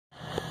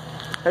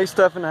Hey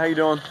Stephan, how you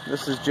doing?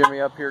 This is Jimmy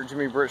up here at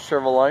Jimmy Britt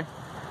Chevrolet.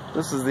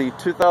 This is the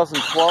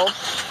 2012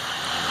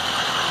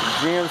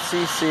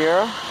 GMC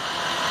Sierra.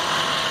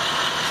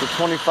 It's a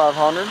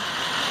 2500.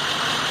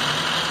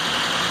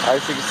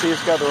 As you can see, it's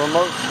got the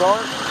remote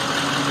start.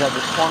 You got the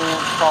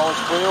 20-inch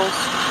polished wheels.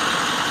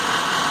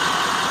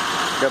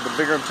 You got the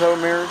bigger tow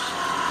mirrors.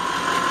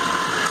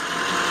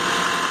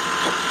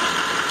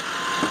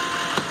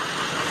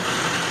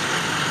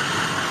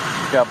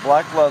 You got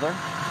black leather.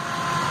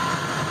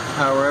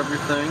 Power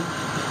everything.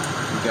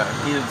 You got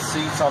heated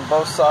seats on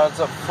both sides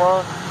up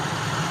front.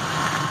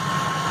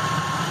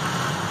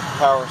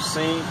 Power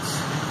seats.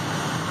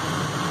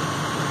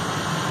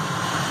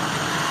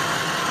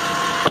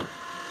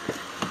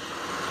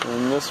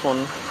 And this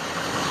one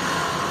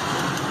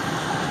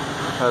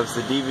has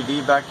the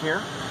DVD back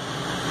here.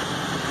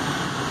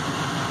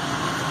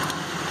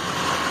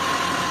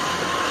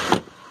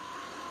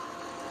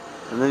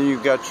 And then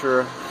you've got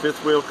your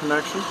fifth wheel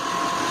connection.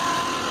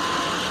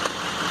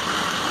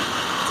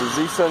 It's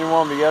a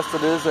Z71, but yes,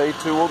 it is a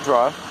two-wheel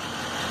drive.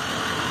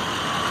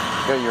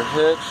 You got your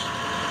hitch,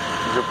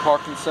 your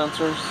parking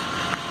sensors.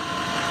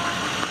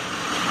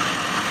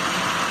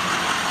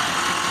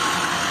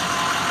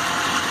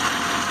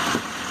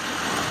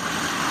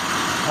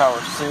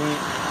 Power seat.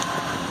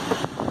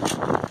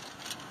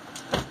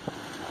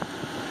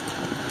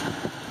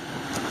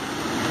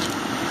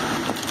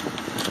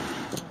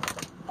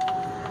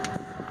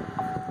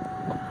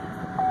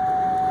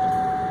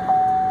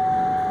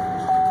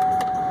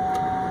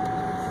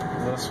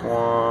 This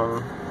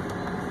one,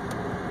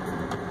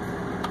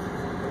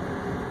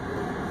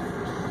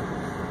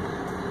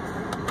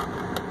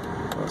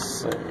 let's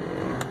see,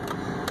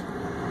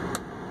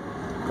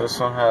 this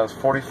one has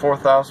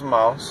 44,000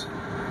 miles.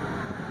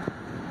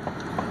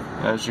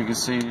 As you can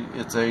see,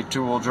 it's a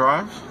two-wheel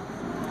drive.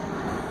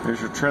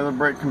 There's your trailer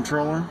brake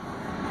controller.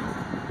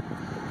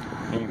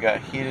 And you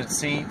got heated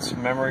seats,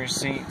 memory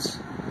seats,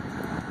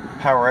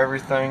 power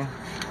everything.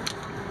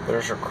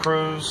 There's your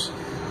cruise,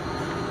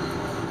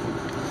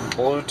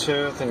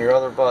 Bluetooth, and your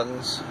other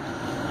buttons.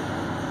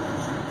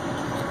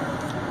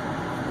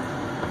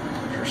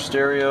 Your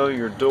stereo,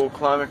 your dual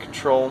climate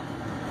control,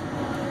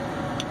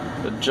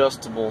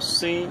 adjustable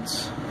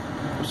seats,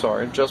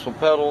 adjustable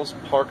pedals,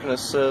 parking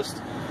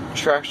assist,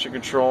 traction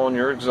control, and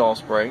your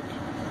exhaust brake.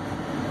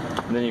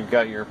 And then you've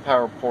got your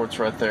power ports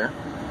right there.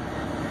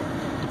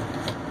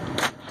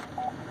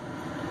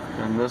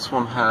 And this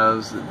one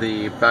has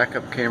the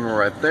backup camera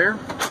right there.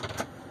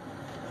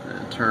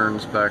 And it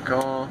turns back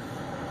off.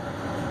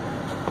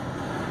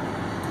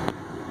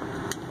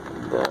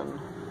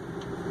 Then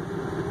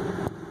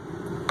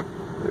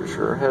there's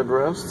your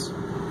headrests.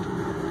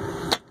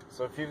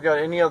 So if you've got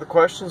any other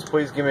questions,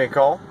 please give me a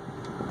call.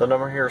 The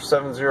number here is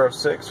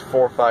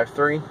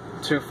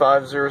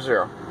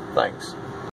 706-453-2500. Thanks.